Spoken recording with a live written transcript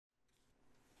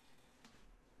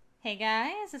Hey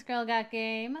guys, it's Girl Got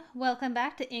Game. Welcome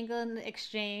back to England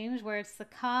Exchange, where it's the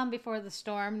calm before the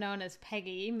storm known as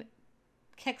Peggy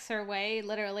kicks her way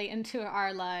literally into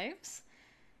our lives.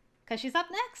 Because she's up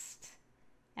next.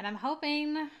 And I'm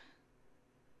hoping,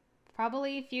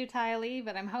 probably futilely,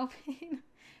 but I'm hoping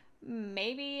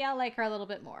maybe I'll like her a little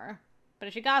bit more. But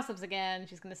if she gossips again,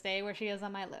 she's going to stay where she is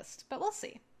on my list. But we'll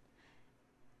see.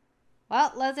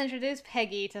 Well, let's introduce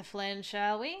Peggy to Flynn,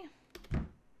 shall we?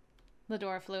 The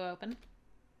door flew open.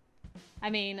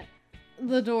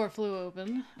 The door flew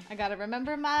open. I gotta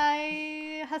remember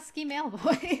my husky male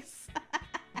voice.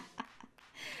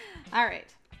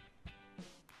 Alright.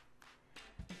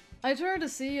 I turned to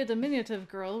see a diminutive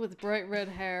girl with bright red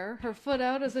hair, her foot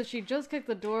out as if she'd just kicked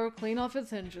the door clean off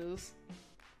its hinges.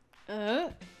 Eh?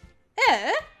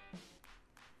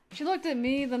 She looked at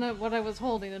me, then at what I was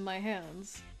holding in my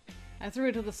hands. I threw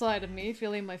it to the side of me,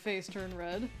 feeling my face turn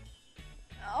red.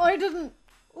 I didn't...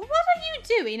 What are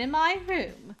you doing in my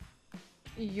room?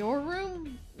 Your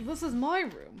room? This is my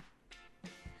room.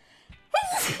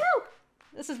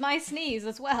 This is my sneeze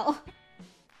as well.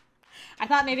 I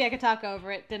thought maybe I could talk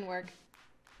over it. Didn't work.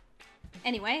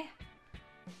 Anyway.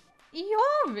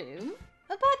 Your room?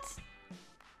 But...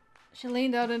 She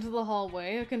leaned out into the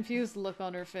hallway, a confused look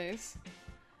on her face.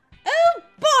 Oh,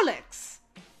 bollocks!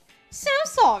 So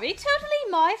sorry, totally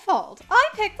my fault. I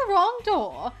picked the wrong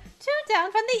door. Two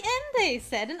down from the end, they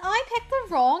said, and I picked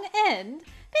the wrong end.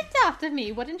 Bit daft of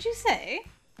me, wouldn't you say?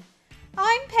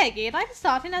 I'm Peggy, and I'm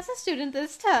starting as a student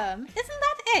this term. Isn't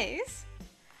that ace?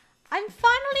 I'm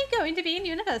finally going to be in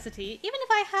university, even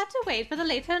if I had to wait for the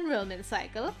later enrollment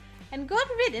cycle. And good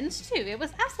riddance, too. It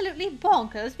was absolutely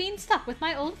bonkers being stuck with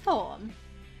my old form.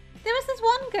 There was this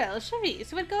one girl, Cherise,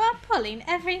 who would go out pulling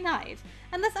every night,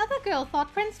 and this other girl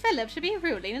thought Prince Philip should be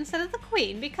ruling instead of the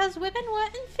Queen because women were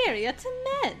inferior to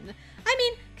men. I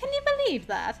mean, can you believe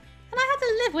that? And I had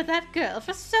to live with that girl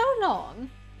for so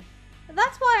long.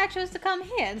 That's why I chose to come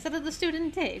here instead of the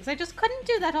student digs. I just couldn't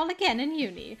do that all again in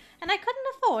uni, and I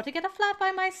couldn't afford to get a flat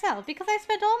by myself because I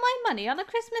spent all my money on a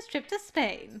Christmas trip to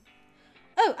Spain.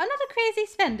 Oh, I'm not a crazy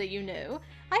spender, you know.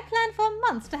 I planned for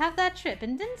months to have that trip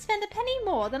and didn't spend a penny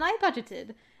more than I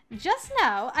budgeted. Just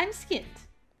now, I'm skint.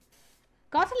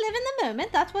 Got to live in the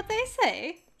moment, that's what they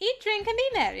say. Eat, drink, and be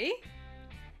merry.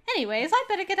 Anyways, I'd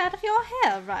better get out of your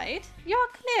hair, right? You're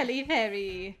clearly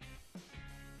very...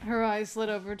 Her eyes slid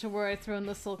over to where I'd thrown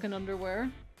the silken underwear.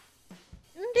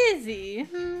 Busy,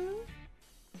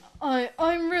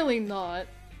 I'm really not.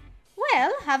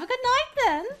 Well, have a good night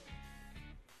then.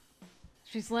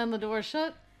 She slammed the door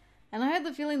shut, and I had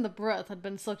the feeling the breath had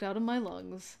been sucked out of my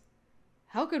lungs.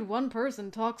 How could one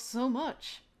person talk so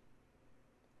much?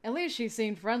 At least she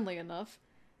seemed friendly enough,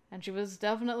 and she was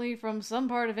definitely from some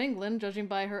part of England, judging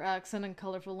by her accent and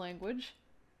colorful language.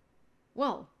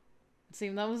 Well, it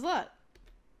seemed that was that.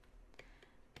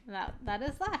 That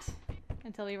is that.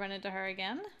 Until we run into her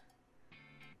again.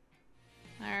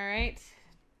 Alright.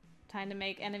 Time to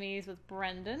make enemies with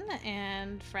Brendan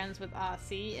and friends with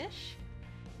Aussie-ish.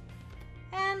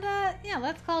 And, yeah,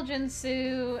 let's call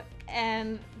Jinsu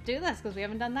and do this, because we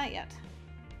haven't done that yet.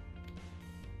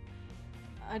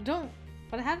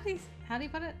 But how do you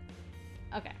put it?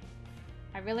 Okay.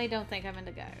 I really don't think I'm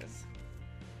into guys.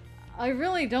 I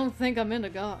really don't think I'm into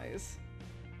guys.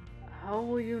 How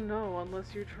will you know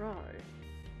unless you try?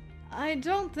 I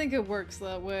don't think it works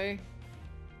that way.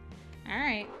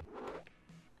 Alright.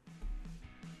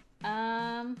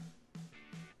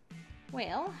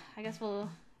 Well, I guess we'll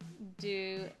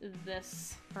do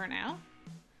this for now.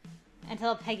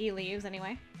 Until Peggy leaves,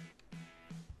 anyway.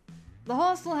 The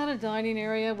hostel had a dining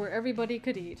area where everybody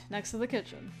could eat, next to the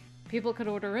kitchen. People could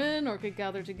order in or could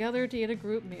gather together to eat a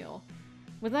group meal.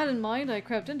 With that in mind, I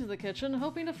crept into the kitchen,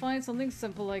 hoping to find something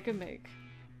simple I could make.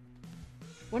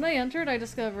 When I entered, I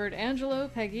discovered Angelo,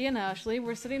 Peggy, and Ashley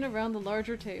were sitting around the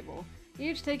larger table,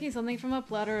 each taking something from a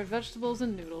platter of vegetables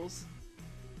and noodles.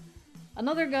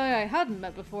 Another guy I hadn't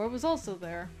met before was also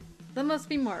there. That must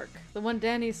be Mark, the one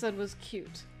Danny said was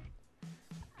cute.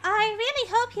 I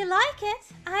really hope you like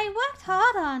it. I worked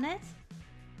hard on it.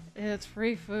 It's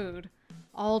free food.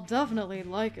 I'll definitely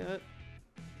like it.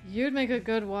 You'd make a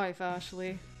good wife,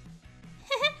 Ashley.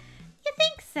 You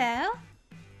think so?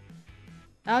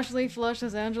 Ashley flushed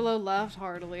as Angelo laughed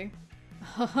heartily.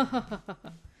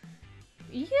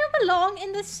 You belong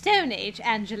in the Stone Age,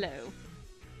 Angelo.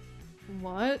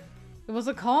 What? It was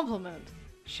a compliment.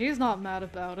 She's not mad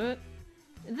about it.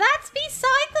 That's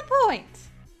beside the point.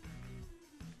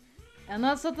 And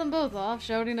that set them both off,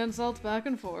 shouting insults back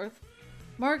and forth.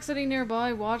 Mark, sitting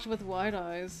nearby, watched with wide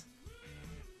eyes.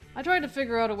 I tried to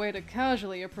figure out a way to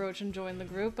casually approach and join the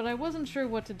group, but I wasn't sure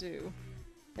what to do.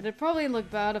 It'd probably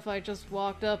look bad if I just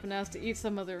walked up and asked to eat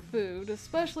some of their food,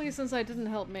 especially since I didn't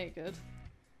help make it.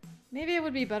 Maybe it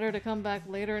would be better to come back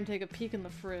later and take a peek in the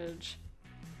fridge.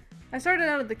 I started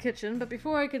out of the kitchen, but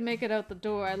before I could make it out the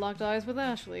door, I locked eyes with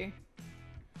Ashley.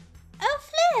 Oh,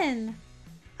 Flynn!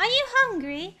 Are you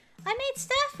hungry? I made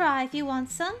stir-fry if you want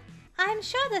some. I'm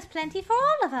sure there's plenty for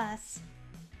all of us.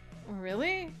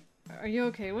 Really? Are you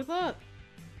okay with that?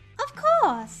 Of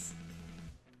course!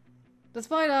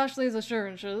 Despite Ashley's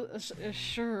assurances,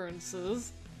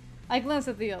 I glanced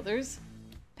at the others.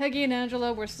 Peggy and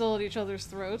Angela were still at each other's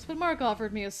throats, but Mark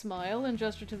offered me a smile and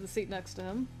gestured to the seat next to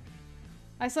him.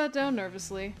 I sat down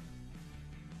nervously.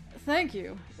 Thank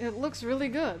you. It looks really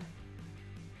good.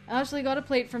 Ashley got a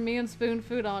plate from me and spooned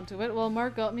food onto it, while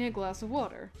Mark got me a glass of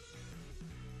water.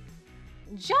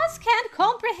 Just can't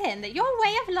comprehend that your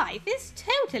way of life is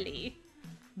totally...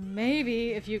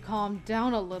 Maybe if you calmed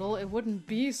down a little, it wouldn't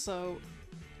be so...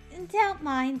 Don't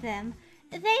mind them.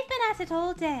 They've been at it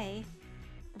all day.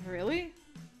 Really?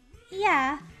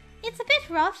 Yeah, it's a bit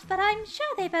rough, but I'm sure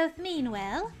they both mean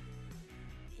well.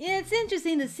 It's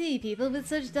interesting to see people with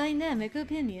such dynamic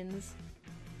opinions.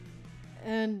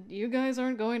 And you guys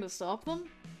aren't going to stop them?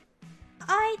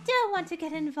 I don't want to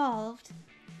get involved.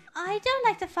 I don't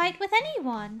like to fight with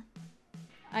anyone.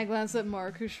 I glanced at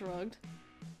Mark, who shrugged.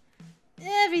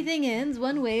 Everything ends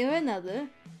one way or another.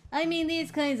 I mean,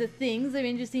 these kinds of things are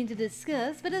interesting to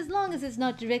discuss, but as long as it's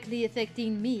not directly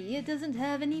affecting me, it doesn't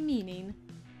have any meaning.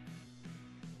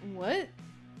 What?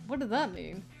 What did that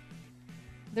mean?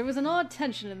 There was an odd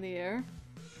tension in the air.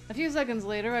 A few seconds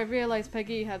later, I realized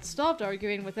Peggy had stopped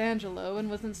arguing with Angelo and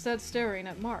was instead staring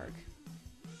at Mark.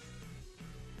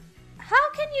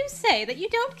 How can you say that you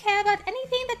don't care about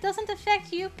anything that doesn't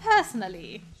affect you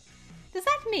personally? Does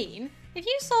that mean if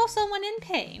you saw someone in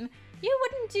pain, you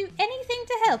wouldn't do anything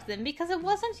to help them because it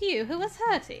wasn't you who was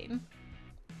hurting?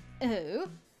 Oh?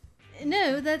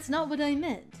 No, that's not what I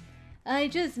meant. I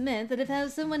just meant that if how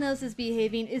someone else is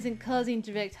behaving isn't causing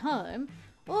direct harm,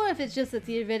 or if it's just a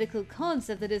theoretical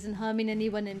concept that isn't harming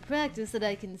anyone in practice that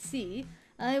I can see,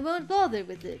 I won't bother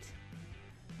with it.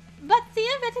 But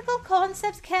theoretical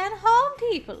concepts can harm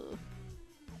people.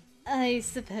 I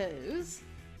suppose.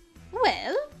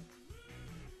 Well?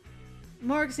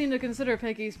 Mark seemed to consider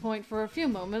Peggy's point for a few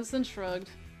moments, then shrugged.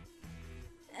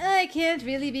 I can't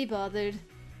really be bothered.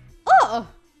 Oh!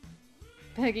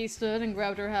 Peggy stood and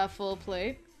grabbed her half-full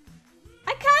plate.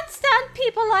 I can't stand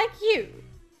people like you!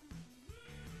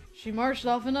 She marched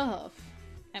off in a huff.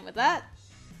 And with that,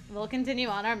 we'll continue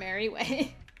on our merry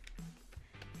way.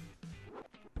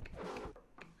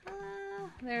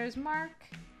 There's Mark.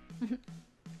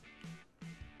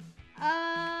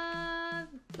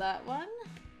 That one.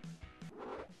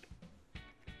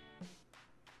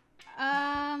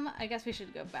 I guess we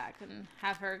should go back and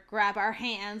have her grab our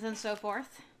hands and so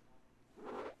forth.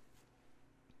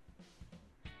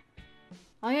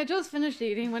 I had just finished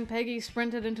eating when Peggy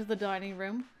sprinted into the dining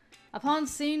room. Upon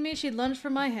seeing me, she lunged for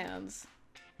my hands.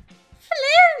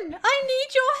 Flynn! I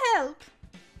need your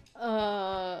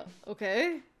help!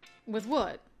 Okay. With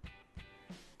what?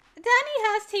 Danny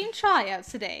has team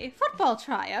tryouts today, football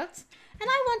tryouts, and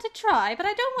I want to try, but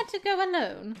I don't want to go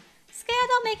alone. Scared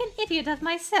I'll make an idiot of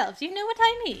myself, do you know what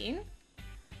I mean?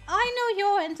 I know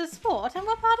you're into sport and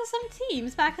we're part of some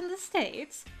teams back in the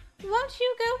States. Won't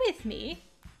you go with me?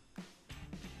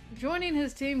 Joining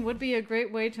his team would be a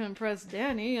great way to impress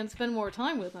Danny and spend more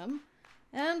time with him.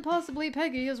 And possibly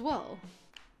Peggy as well.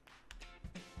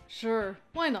 Sure,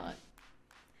 why not?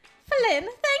 Flynn,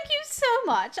 thank you so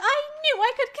much. I knew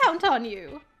I could count on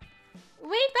you.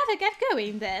 We'd better get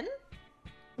going then.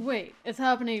 Wait, it's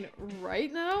happening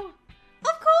right now?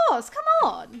 Of course, come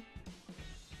on.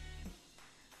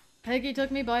 Peggy took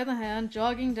me by the hand,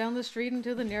 jogging down the street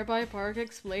into the nearby park,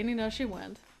 explaining as she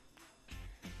went.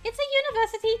 It's a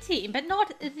university team, but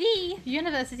not the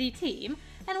university team,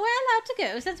 and we're allowed to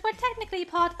go since we're technically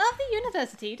part of the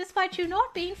university despite you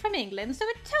not being from England, so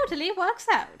it totally works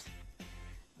out.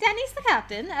 Danny's the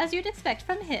captain, as you'd expect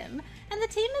from him, and the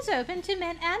team is open to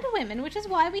men and women, which is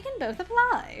why we can both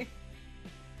apply.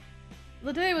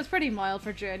 The day was pretty mild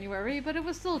for January, but it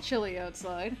was still chilly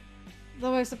outside.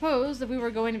 Though I supposed if we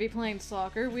were going to be playing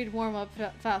soccer, we'd warm up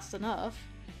fast enough.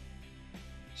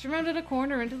 She rounded a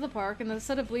corner into the park and a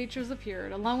set of bleachers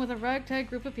appeared, along with a ragtag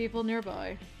group of people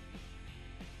nearby.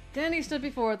 Danny stood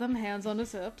before them, hands on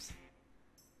his hips.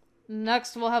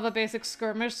 Next, we'll have a basic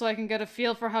skirmish so I can get a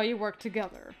feel for how you work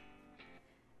together.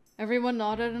 Everyone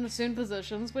nodded and assumed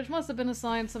positions, which must have been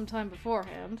assigned some time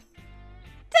beforehand.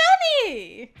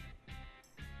 Danny!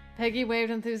 Peggy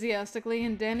waved enthusiastically,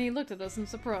 and Danny looked at us in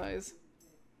surprise.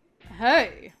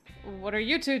 Hey, what are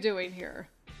you two doing here?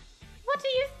 What do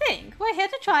you think? We're here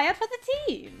to try out for the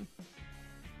team.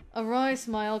 A wry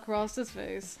smile crossed his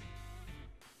face.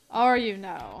 Are you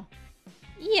now?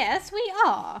 Yes, we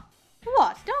are.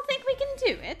 What, don't think we can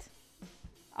do it?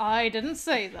 I didn't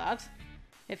say that.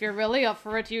 If you're really up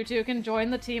for it, you two can join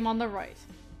the team on the right.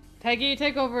 Peggy,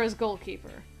 take over as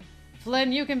goalkeeper.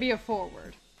 Flynn, you can be a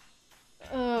forward.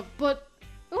 But...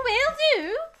 Will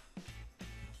do!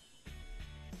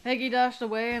 Peggy dashed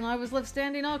away, and I was left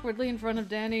standing awkwardly in front of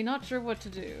Danny, not sure what to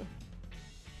do.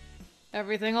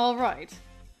 Everything all right?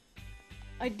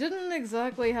 I didn't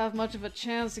exactly have much of a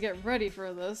chance to get ready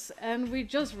for this, and we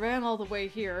just ran all the way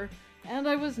here, and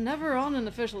I was never on an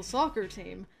official soccer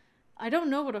team. I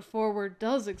don't know what a forward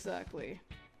does exactly.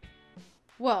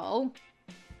 Well,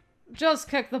 just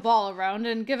kick the ball around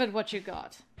and give it what you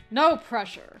got. No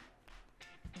pressure.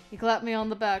 He clapped me on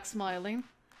the back, smiling.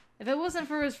 If it wasn't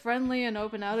for his friendly and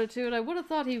open attitude, I would have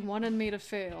thought he wanted me to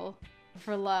fail.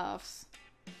 For laughs.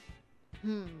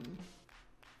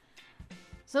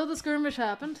 So the skirmish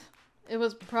happened. It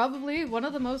was probably one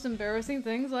of the most embarrassing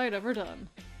things I had ever done.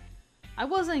 I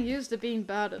wasn't used to being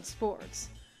bad at sports.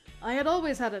 I had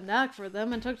always had a knack for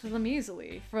them and took to them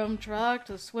easily, from track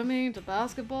to swimming to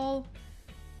basketball.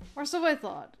 Or so I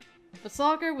thought. But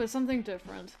soccer was something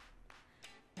different.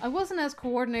 I wasn't as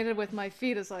coordinated with my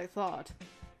feet as I thought.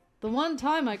 The one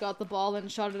time I got the ball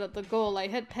and shot it at the goal, I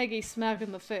hit Peggy smack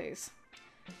in the face.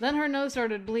 Then her nose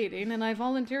started bleeding, and I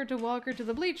volunteered to walk her to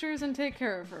the bleachers and take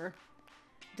care of her.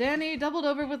 Danny, doubled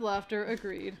over with laughter,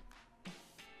 agreed.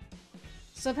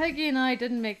 So Peggy and I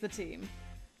didn't make the team.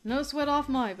 No sweat off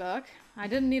my back. I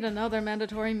didn't need another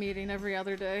mandatory meeting every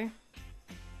other day.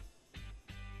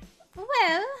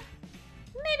 Well,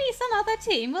 maybe some other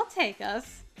team will take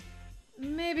us.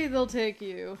 Maybe they'll take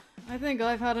you. I think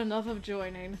I've had enough of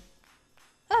joining.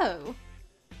 Oh.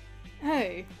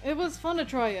 Hey, it was fun to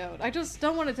try out. I just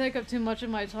don't want to take up too much of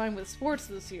my time with sports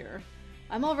this year.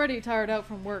 I'm already tired out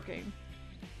from working.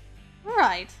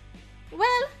 Right.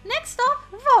 Well, next stop,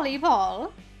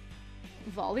 volleyball.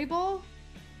 Volleyball?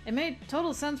 It made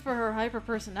total sense for her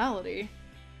hyper-personality,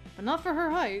 but not for her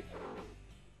height.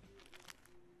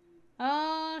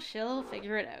 Oh, she'll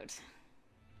figure it out.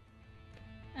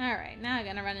 Alright, now I'm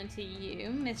gonna run into you,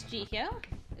 Miss Jihyo.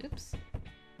 Oops.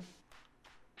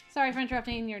 Sorry for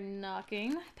interrupting your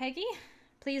knocking. Peggy,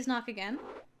 please knock again.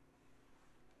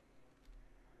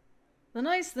 The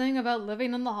nice thing about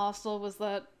living in the hostel was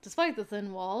that, despite the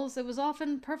thin walls, it was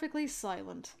often perfectly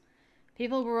silent.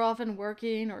 People were often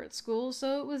working or at school,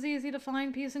 so it was easy to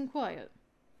find peace and quiet.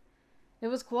 It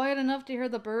was quiet enough to hear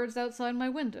the birds outside my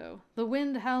window, the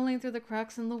wind howling through the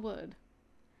cracks in the wood.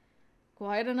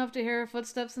 Quiet enough to hear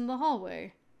footsteps in the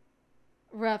hallway.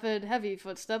 Rapid, heavy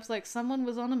footsteps like someone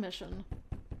was on a mission.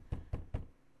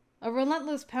 A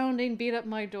relentless pounding beat at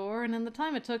my door, and in the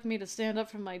time it took me to stand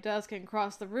up from my desk and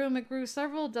cross the room, it grew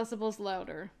several decibels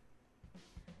louder.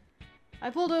 I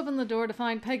pulled open the door to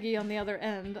find Peggy on the other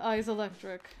end, eyes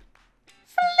electric.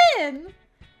 Flynn!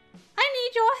 I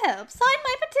need your help. Sign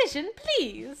my petition,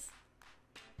 please.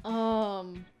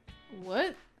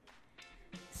 What?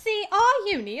 See,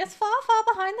 our uni is far, far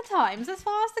behind the times as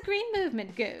far as the green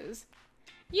movement goes.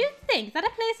 You'd think that a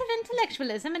place of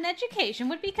intellectualism and education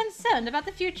would be concerned about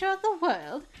the future of the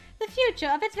world, the future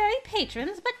of its very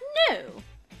patrons, but no.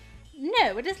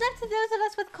 No, it is left to those of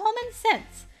us with common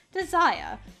sense,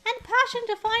 desire, and passion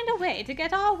to find a way to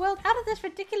get our world out of this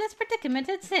ridiculous predicament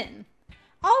it's in.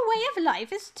 Our way of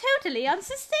life is totally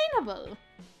unsustainable.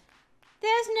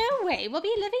 There's no way we'll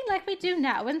be living like we do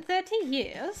now in 30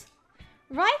 years.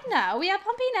 Right now, we are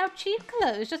pumping out cheap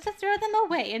clothes just to throw them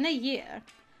away in a year.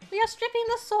 We are stripping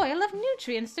the soil of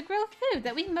nutrients to grow food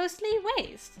that we mostly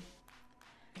waste.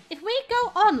 If we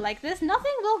go on like this,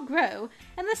 nothing will grow,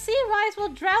 and the sea rise will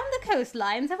drown the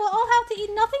coastlines, and we'll all have to eat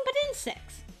nothing but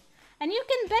insects. And you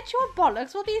can bet your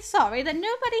bollocks will be sorry that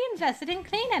nobody invested in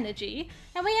clean energy,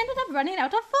 and we ended up running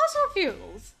out of fossil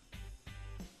fuels.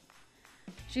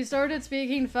 She started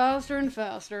speaking faster and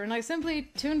faster, and I simply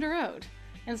tuned her out,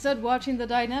 instead watching the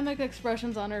dynamic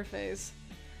expressions on her face.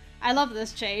 I love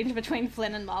this change between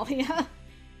Flynn and Malia.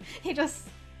 He just,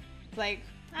 like,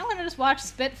 I want to just watch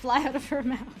spit fly out of her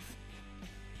mouth.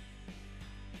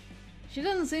 She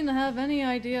didn't seem to have any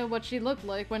idea what she looked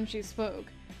like when she spoke.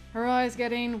 Her eyes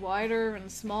getting wider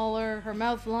and smaller, her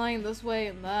mouth flying this way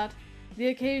and that, the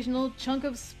occasional chunk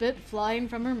of spit flying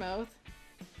from her mouth.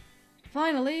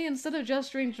 Finally, instead of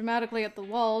gesturing dramatically at the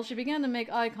wall, she began to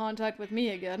make eye contact with me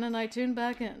again, and I tuned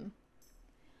back in.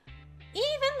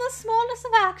 Even the smallest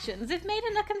of actions, if made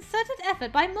in a concerted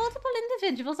effort by multiple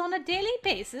individuals on a daily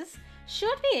basis,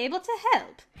 should be able to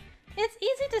help. It's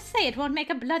easy to say it won't make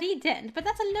a bloody dent, but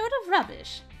that's a load of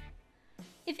rubbish.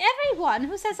 If everyone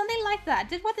who says something like that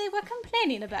did what they were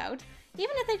complaining about,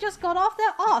 even if they just got off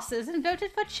their asses and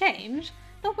voted for change,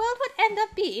 the world would end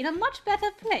up being a much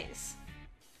better place.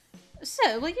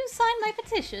 So, will you sign my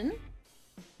petition?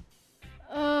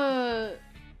 I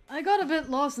got a bit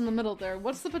lost in the middle there.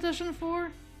 What's the petition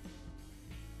for?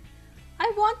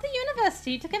 I want the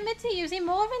university to commit to using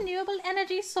more renewable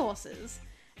energy sources.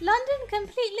 London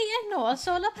completely ignores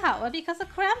solar power because of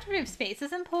cramped roof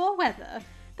spaces and poor weather,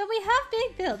 but we have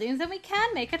big buildings and we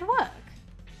can make it work.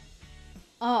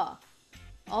 Ah,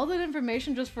 all that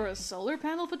information just for a solar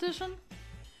panel petition?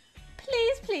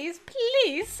 Please, please,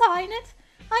 please sign it.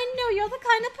 I know you're the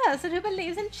kind of person who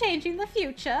believes in changing the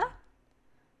future.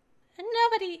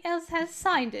 Nobody else has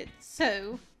signed it,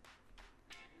 so...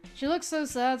 She looked so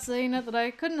sad saying it that I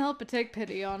couldn't help but take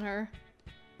pity on her.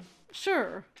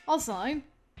 Sure, I'll sign.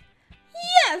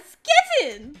 Yes,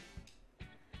 get in!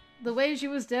 The way she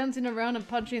was dancing around and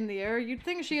punching the air, you'd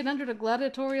think she had entered a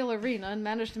gladiatorial arena and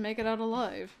managed to make it out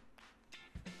alive.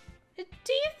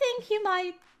 Do you think you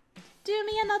might do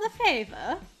me another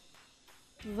favor?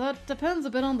 That depends a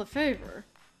bit on the favor.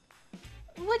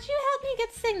 Would you help me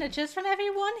get signatures from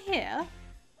everyone here?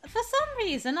 For some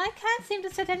reason, I can't seem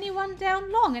to sit anyone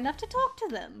down long enough to talk to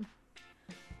them.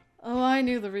 Oh, I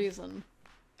knew the reason.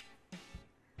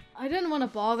 I didn't want to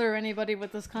bother anybody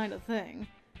with this kind of thing.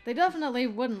 They definitely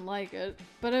wouldn't like it,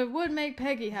 but it would make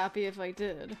Peggy happy if I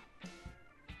did.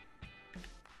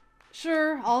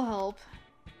 Sure, I'll help.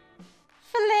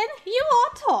 FLYNN, you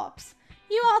are tops.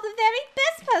 You are the very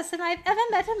best person I've ever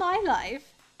met in my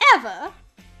life. Ever.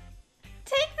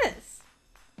 Take this.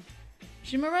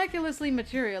 She miraculously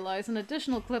materialized an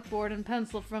additional clipboard and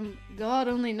pencil from God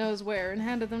only knows where and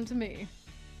handed them to me.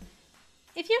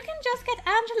 If you can just get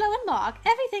Angelo and Mark,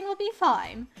 everything will be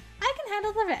fine. I can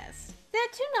handle the rest. They're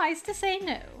too nice to say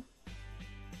no.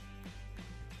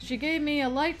 She gave me a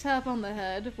light tap on the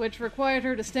head, which required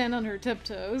her to stand on her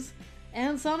tiptoes,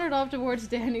 and sauntered off towards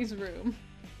Danny's room.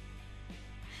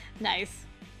 Nice.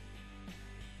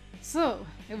 So,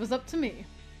 it was up to me.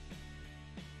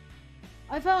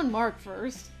 I found Mark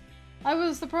first. I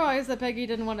was surprised that Peggy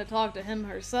didn't want to talk to him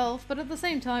herself, but at the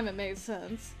same time it made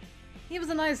sense. He was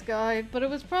a nice guy, but it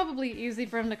was probably easy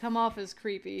for him to come off as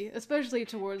creepy, especially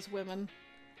towards women.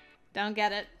 Don't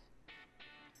get it.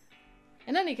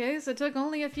 In any case, it took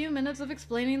only a few minutes of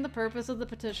explaining the purpose of the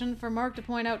petition for Mark to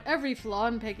point out every flaw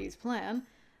in Peggy's plan,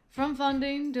 from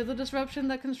funding, to the disruption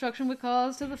that construction would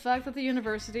cause, to the fact that the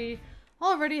university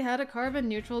already had a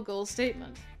carbon-neutral goal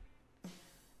statement.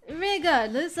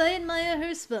 Regardless, I admire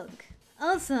her spunk.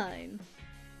 I'll sign.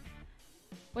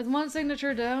 With one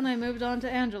signature down, I moved on to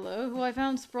Angelo, who I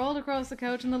found sprawled across the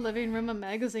couch in the living room, a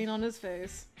magazine on his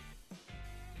face.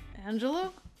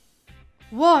 Angelo?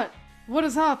 What? What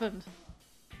has happened?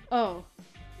 Oh,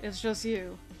 it's just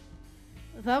you.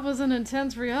 That was an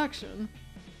intense reaction.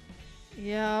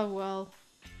 Yeah, well,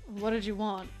 what did you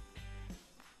want?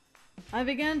 I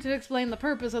began to explain the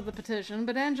purpose of the petition,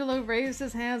 but Angelo raised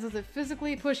his hands as if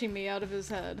physically pushing me out of his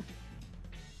head.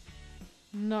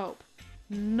 Nope.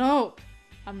 Nope!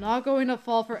 I'm not going to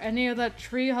fall for any of that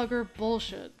tree hugger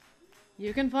bullshit.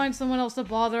 You can find someone else to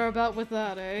bother about with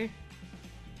that, eh?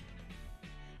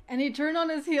 And he turned on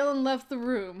his heel and left the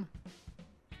room.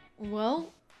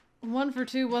 Well, 1 for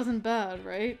 2 wasn't bad,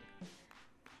 right?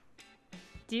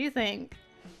 Do you guys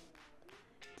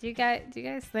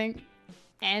think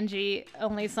Angie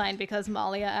only signed because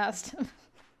Malia asked him?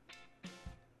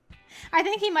 I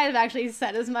think he might have actually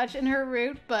said as much in her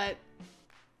route, but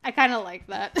I kind of like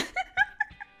that.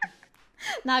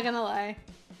 Not gonna lie.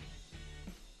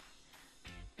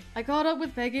 I caught up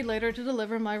with Peggy later to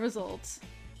deliver my results.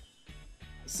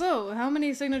 So, how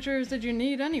many signatures did you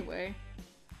need anyway?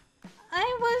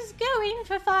 I was going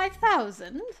for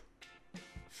 5,000.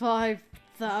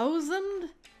 5,000?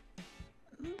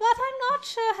 But I'm not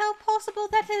sure how possible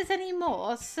that is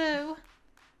anymore, so...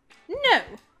 No,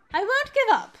 I won't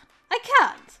give up. I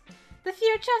can't. The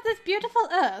future of this beautiful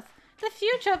Earth, the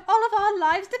future of all of our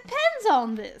lives depends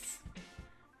on this.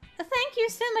 Thank you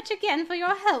so much again for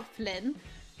your help, FLYNN.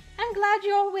 I'm glad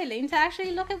you're willing to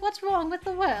actually look at what's wrong with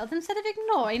the world instead of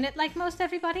ignoring it like most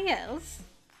everybody else.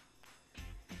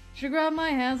 She grabbed my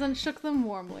hands and shook them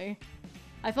warmly.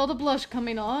 I felt a blush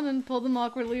coming on and pulled them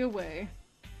awkwardly away.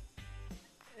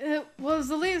 It was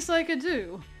the least I could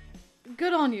do.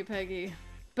 Good on you, Peggy.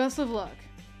 Best of luck.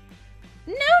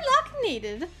 No luck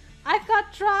needed. I've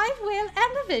got drive, will,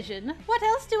 and a vision. What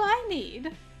else do I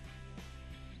need?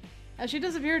 As she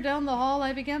disappeared down the hall,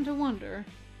 I began to wonder.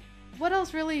 What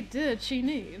else really did she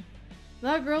need?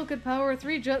 That girl could power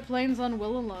 3 jet planes on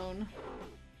will alone.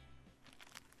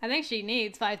 I think she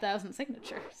needs 5,000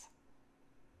 signatures.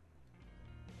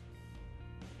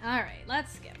 Alright,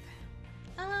 let's skip.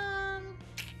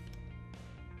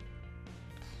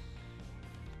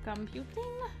 Computing?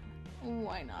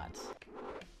 Why not?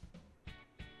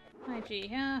 Hi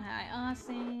Gio, hi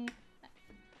Aussie.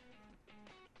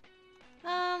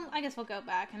 I guess we'll go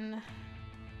back and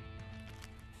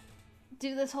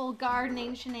do this whole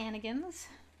gardening shenanigans.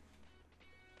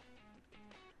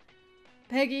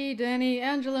 Peggy, Danny,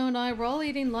 Angelo, and I were all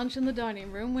eating lunch in the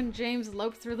dining room when James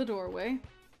loped through the doorway.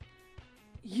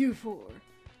 You four,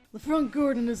 the front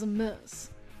garden is a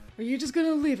mess. Are you just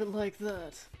gonna leave it like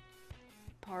that?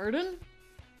 Pardon?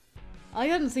 I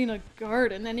hadn't seen a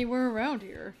garden anywhere around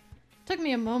here. Took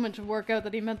me a moment to work out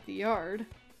that he meant the yard.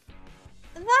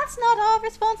 That's not our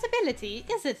responsibility,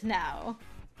 is it now?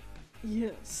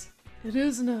 Yes, it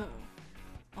is now.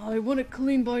 I want it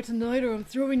clean by tonight or I'm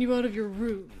throwing you out of your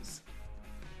rooms.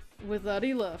 With that,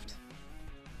 he left.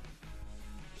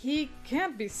 He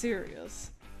can't be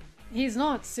serious. He's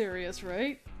not serious,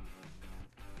 right?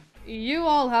 You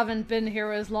all haven't been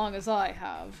here as long as I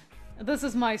have. This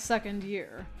is my second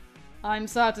year. I'm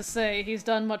sad to say he's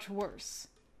done much worse.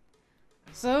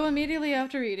 So, immediately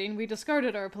after eating, we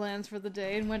discarded our plans for the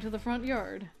day and went to the front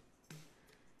yard.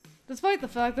 Despite the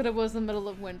fact that it was the middle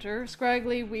of winter,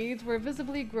 scraggly weeds were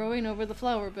visibly growing over the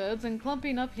flower beds and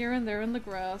clumping up here and there in the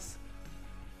grass.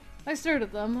 I stared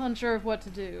at them, unsure of what to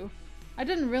do. I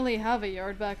didn't really have a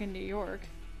yard back in New York.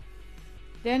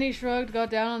 Danny shrugged, got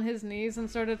down on his knees, and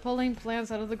started pulling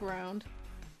plants out of the ground.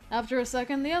 After a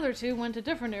second, the other two went to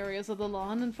different areas of the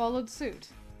lawn and followed suit.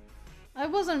 I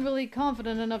wasn't really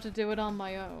confident enough to do it on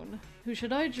my own. Who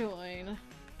should I join?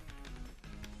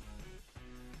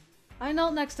 I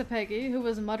knelt next to Peggy, who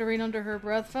was muttering under her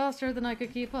breath faster than I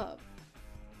could keep up.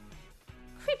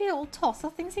 Creepy old tosser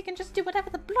thinks he can just do whatever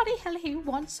the bloody hell he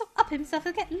wants, so up himself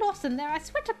and get lost in there. I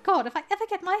swear to God if I ever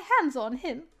get my hands on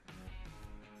him.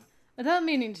 Without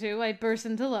meaning to, I burst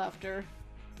into laughter.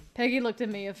 Peggy looked at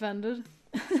me, offended.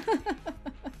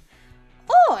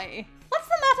 Oi! What's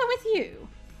the matter with you?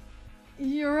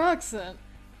 Your accent.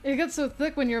 It gets so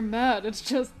thick when you're mad,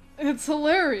 it's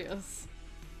hilarious.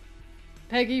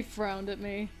 Peggy frowned at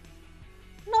me.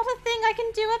 Not a thing I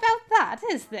can do about that,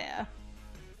 is there?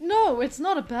 No, it's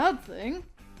not a bad thing.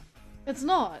 It's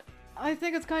not. I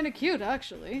think it's kinda cute,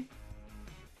 actually.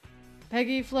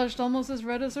 Peggy flushed almost as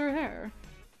red as her hair.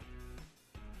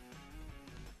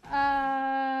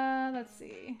 Let's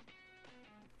see.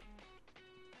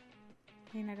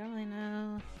 I mean, I don't really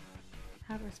know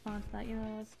how to respond to that. You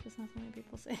know, it's just not something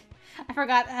people say. I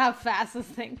forgot how fast this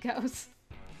thing goes.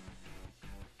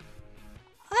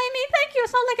 I mean, thank you.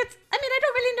 It's not like it's... I mean, I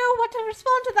don't really know what to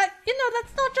respond to that. You know,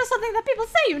 that's not just something that people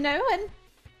say, you know, and...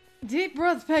 Deep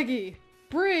breath, Peggy!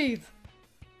 Breathe!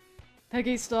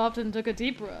 Peggy stopped and took a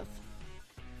deep breath.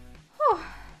 Whew.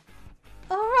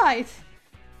 Alright.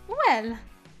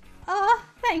 Well,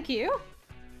 thank you.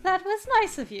 That was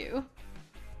nice of you.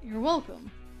 You're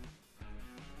welcome.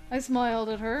 I smiled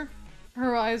at her.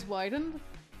 Her eyes widened.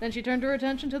 Then she turned her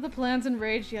attention to the plans and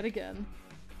raged yet again.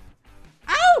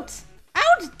 Out!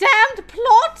 Out, damned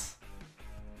plot!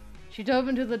 She dove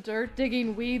into the dirt,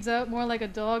 digging weeds out more like a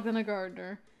dog than a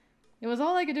gardener. It was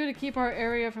all I could do to keep our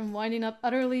area from winding up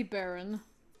utterly barren.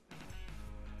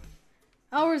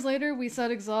 Hours later, we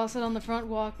sat exhausted on the front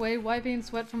walkway, wiping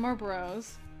sweat from our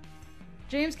brows.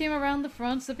 James came around the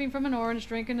front, sipping from an orange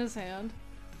drink in his hand.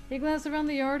 He glanced around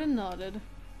the yard and nodded.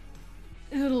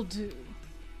 It'll do.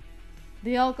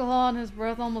 The alcohol and his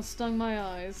breath almost stung my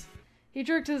eyes. He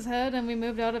jerked his head and we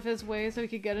moved out of his way so he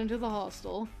could get into the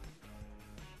hostel.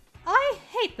 I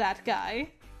hate that guy.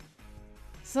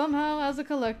 Somehow, as a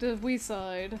collective, we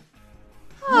sighed.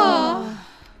 Oh.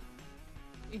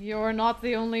 You're not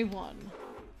the only one.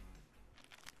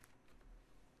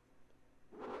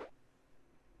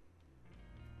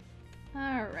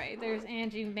 Alright, there's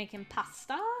Angie making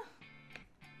pasta.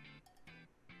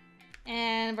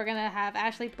 And we're gonna have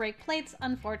Ashley break plates,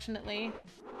 unfortunately.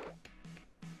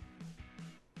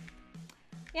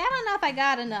 Yeah, I don't know if I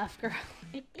got enough, girl.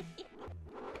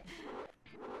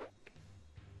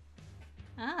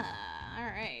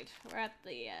 Alright. We're at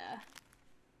the,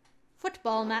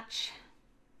 football match.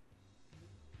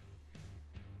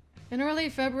 In early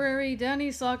February,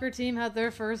 Danny's soccer team had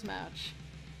their first match.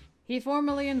 He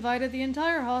formally invited the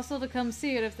entire hostel to come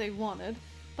see it if they wanted,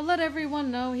 but let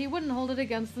everyone know he wouldn't hold it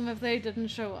against them if they didn't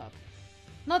show up.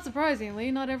 Not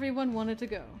surprisingly, not everyone wanted to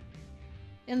go.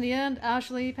 In the end,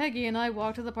 Ashley, Peggy, and I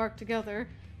walked to the park together,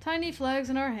 tiny flags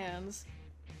in our hands.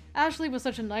 Ashley was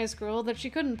such a nice girl that she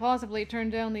couldn't possibly turn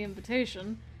down the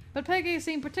invitation, but Peggy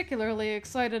seemed particularly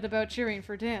excited about cheering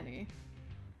for Danny.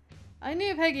 I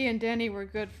knew Peggy and Danny were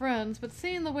good friends, but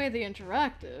seeing the way they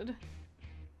interacted...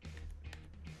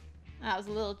 I was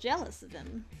a little jealous of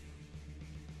him.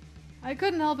 I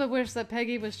couldn't help but wish that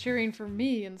Peggy was cheering for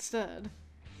me instead.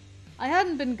 I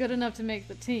hadn't been good enough to make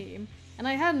the team, and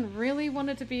I hadn't really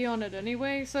wanted to be on it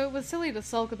anyway, so it was silly to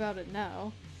sulk about it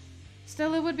now.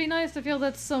 Still, it would be nice to feel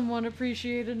that someone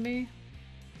appreciated me.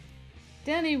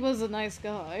 Danny was a nice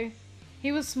guy.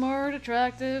 He was smart,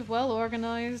 attractive, well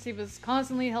organized. He was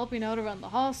constantly helping out around the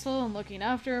hostel and looking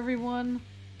after everyone.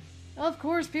 Of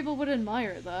course, people would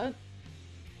admire that.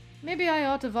 Maybe I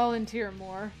ought to volunteer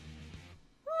more.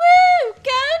 Woo!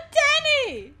 Go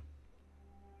Danny!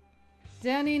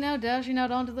 Danny, now dashing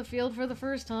out onto the field for the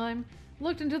first time,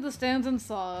 looked into the stands and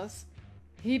saw us.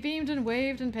 He beamed and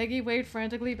waved, and Peggy waved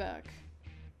frantically back.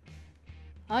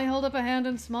 I held up a hand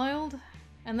and smiled,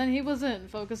 and then he was in,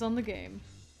 focused on the game.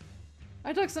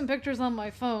 I took some pictures on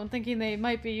my phone, thinking they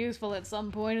might be useful at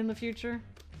some point in the future.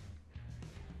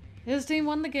 His team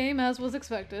won the game, as was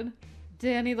expected.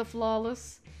 Danny the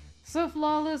Flawless. So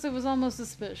flawless it was almost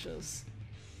suspicious.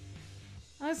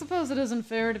 I suppose it isn't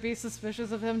fair to be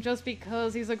suspicious of him just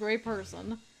because he's a great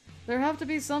person. There have to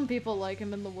be some people like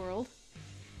him in the world.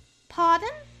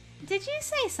 Pardon? Did you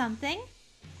say something?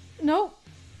 Nope.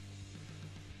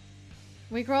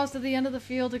 We crossed to the end of the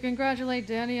field to congratulate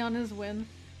Danny on his win,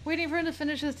 waiting for him to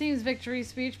finish his team's victory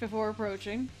speech before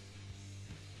approaching.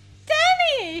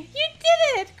 Danny! You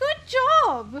did it! Good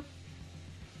job!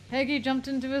 Peggy jumped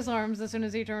into his arms as soon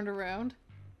as he turned around.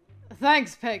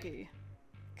 Thanks, Peggy.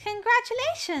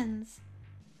 Congratulations!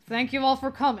 Thank you all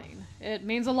for coming. It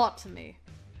means a lot to me.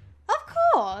 Of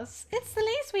course! It's the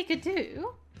least we could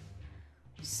do.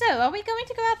 So, are we going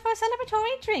to go out for a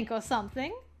celebratory drink or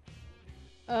something?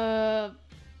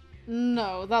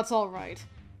 No, that's alright.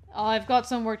 I've got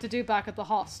some work to do back at the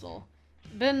hostel.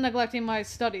 Been neglecting my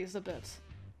studies a bit.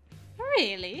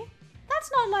 Really?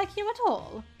 That's not like you at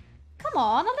all. Come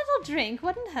on, a little drink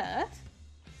wouldn't hurt.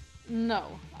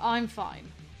 No, I'm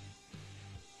fine.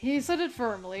 He said it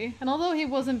firmly, and although he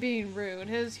wasn't being rude,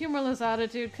 his humorless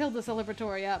attitude killed the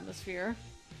celebratory atmosphere.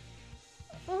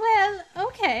 Well,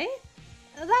 okay.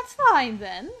 That's fine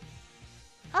then.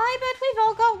 I bet we've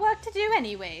all got work to do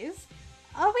anyways.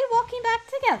 Are we walking back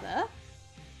together?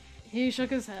 He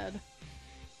shook his head.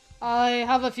 I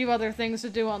have a few other things to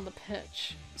do on the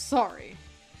pitch. Sorry.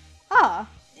 Ah,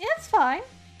 it's fine.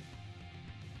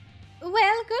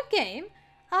 Well, good game.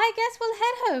 I guess we'll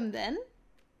head home then.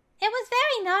 It was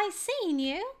very nice seeing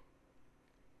you.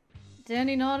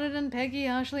 Danny nodded, and Peggy,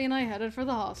 Ashley, and I headed for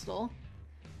the hostel.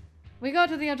 We got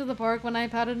to the edge of the park when I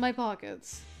patted my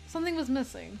pockets. Something was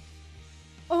missing.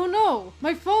 Oh no!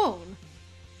 My phone!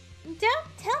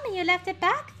 Don't tell me you left it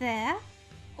back there.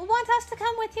 Want us to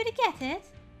come with you to get it?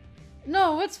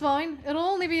 No, it's fine. It'll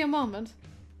only be a moment.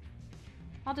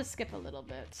 I'll just skip a little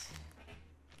bit.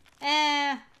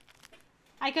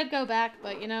 I could go back,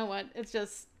 but you know what? It's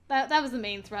just... That was the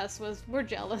main thrust, was we're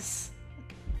jealous.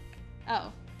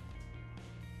 Oh.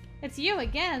 It's you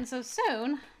again, so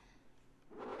soon.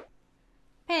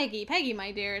 Peggy,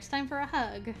 my dear, it's time for a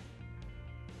hug.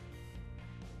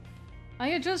 I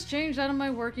had just changed out of my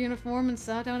work uniform and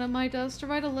sat down at my desk to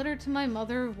write a letter to my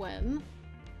mother when...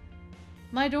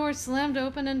 My door slammed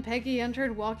open and Peggy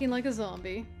entered, walking like a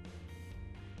zombie.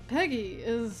 Peggy,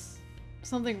 is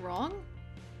something wrong?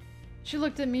 She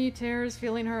looked at me, tears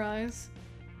filling her eyes.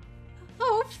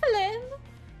 Oh, Flynn!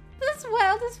 This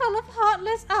world is full of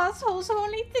heartless assholes who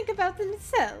only think about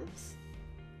themselves.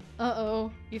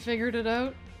 Uh-oh, you figured it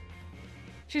out?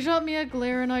 She shot me a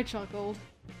glare and I chuckled.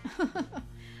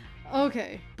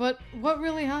 Okay, but what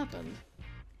really happened?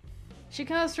 She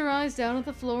cast her eyes down at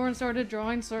the floor and started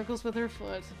drawing circles with her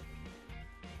foot.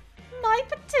 My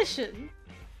petition!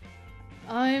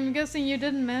 I'm guessing you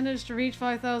didn't manage to reach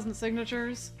 5,000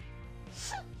 signatures?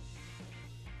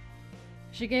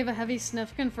 She gave a heavy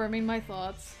sniff, confirming my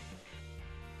thoughts.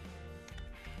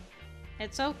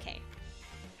 It's okay.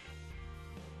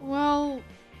 Well,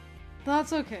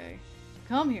 that's okay.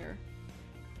 Come here.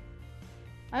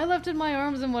 I lifted my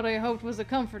arms in what I hoped was a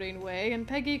comforting way, and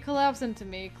Peggy collapsed into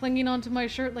me, clinging onto my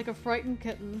shirt like a frightened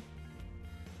kitten.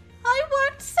 I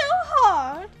worked so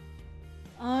hard!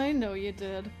 I know you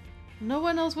did. No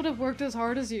one else would have worked as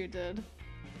hard as you did.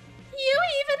 You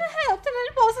even helped and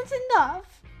it wasn't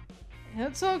enough!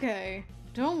 It's okay.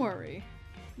 Don't worry.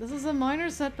 This is a minor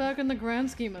setback in the grand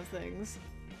scheme of things.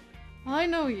 I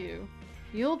know you.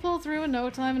 You'll pull through in no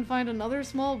time and find another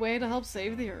small way to help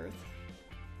save the Earth.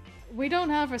 We don't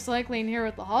have recycling here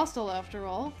at the hostel, after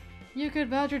all. You could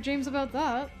badger James about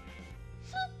that.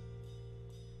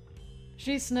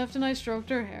 She sniffed and I stroked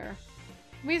her hair.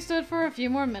 We stood for a few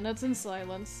more minutes in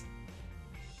silence.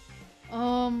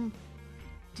 Do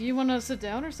you want to sit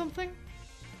down or something?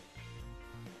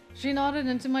 She nodded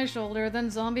into my shoulder, then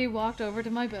Zombie walked over to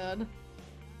my bed.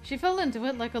 She fell into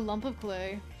it like a lump of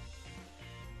clay.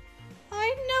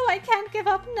 I know I can't give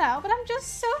up now, but I'm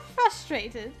just so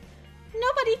frustrated.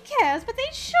 Nobody cares, but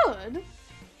they should.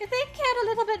 If they cared a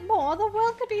little bit more, the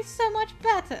world could be so much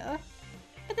better.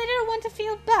 But they don't want to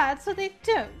feel bad, so they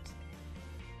don't.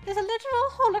 There's a literal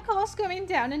Holocaust going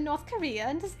down in North Korea,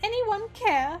 and does anyone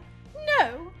care?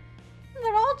 No!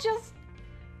 They're all just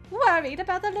worried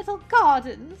about their little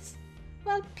gardens,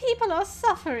 while people are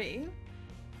suffering.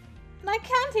 And I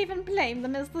can't even blame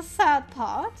them is the sad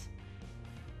part.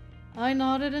 I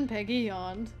nodded and Peggy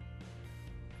yawned.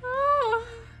 Oh,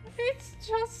 it's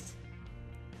just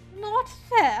not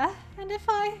fair, and if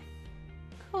I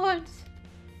could...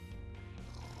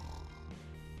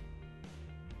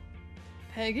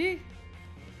 Peggy?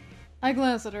 I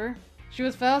glanced at her. She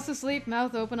was fast asleep,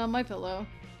 mouth open on my pillow.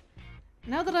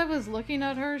 Now that I was looking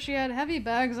at her, she had heavy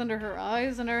bags under her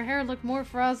eyes and her hair looked more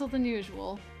frazzled than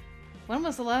usual. When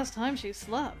was the last time she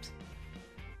slept?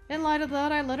 In light of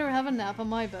that, I let her have a nap on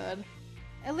my bed.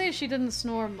 At least she didn't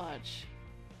snore much.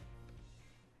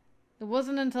 It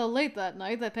wasn't until late that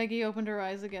night that Peggy opened her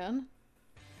eyes again.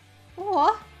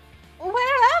 What?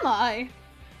 Where am I?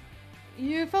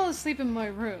 You fell asleep in my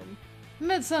room.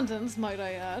 Mid-sentence, might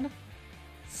I add.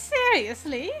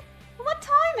 Seriously? What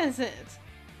time is it?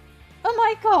 Oh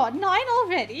my god, 9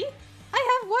 already?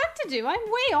 I have work to do. I'm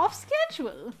way off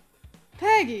schedule.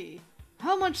 Peggy!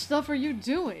 How much stuff are you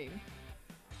doing?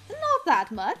 Not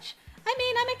that much. I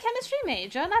mean, I'm a chemistry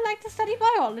major and I like to study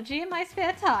biology in my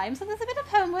spare time, so there's a bit of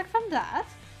homework from that.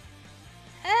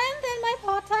 And then my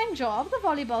part-time job, the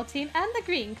volleyball team and the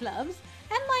green clubs,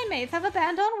 and my mates have a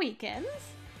band on weekends.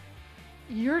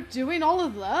 You're doing all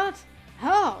of that?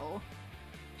 How?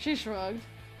 She shrugged.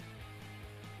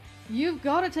 You've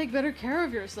got to take better care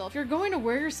of yourself. You're going to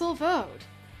wear yourself out.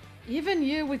 Even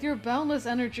you, with your boundless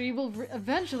energy, will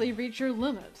eventually reach your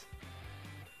limit.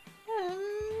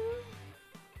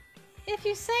 If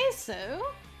you say so.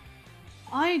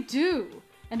 I do.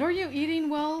 And are you eating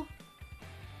well?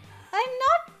 I'm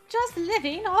not just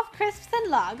living off crisps and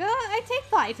lager. I take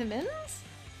vitamins.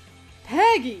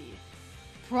 Peggy!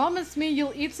 Promise me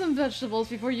you'll eat some vegetables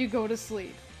before you go to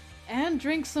sleep. And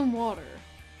drink some water.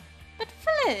 But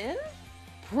Flynn...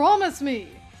 Promise me!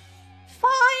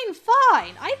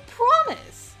 Fine, I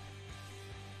promise.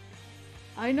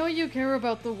 I know you care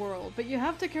about the world, but you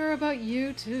have to care about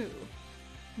you too.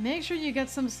 Make sure you get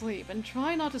some sleep and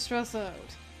try not to stress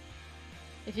out.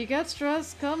 If you get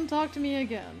stressed, come talk to me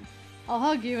again. I'll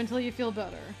hug you until you feel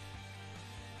better.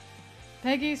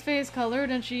 Peggy's face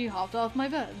colored and she hopped off my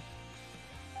bed.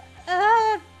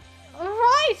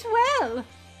 Right, well.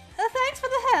 Thanks for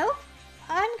the help.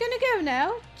 I'm gonna go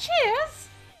now. Cheers!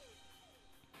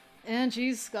 And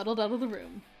she scuttled out of the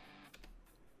room.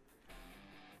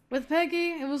 With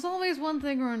Peggy, it was always one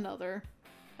thing or another.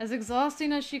 As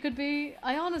exhausting as she could be,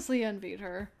 I honestly envied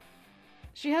her.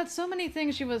 She had so many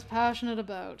things she was passionate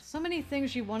about, so many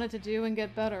things she wanted to do and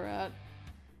get better at.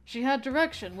 She had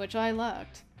direction, which I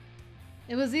lacked.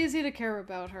 It was easy to care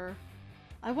about her.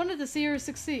 I wanted to see her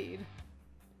succeed.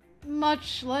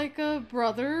 Much like a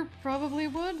brother probably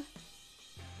would.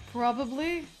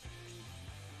 Probably.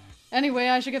 Anyway,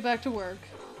 I should get back to work.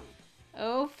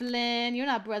 Oh, Flynn, you're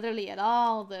not brotherly at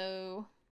all, though.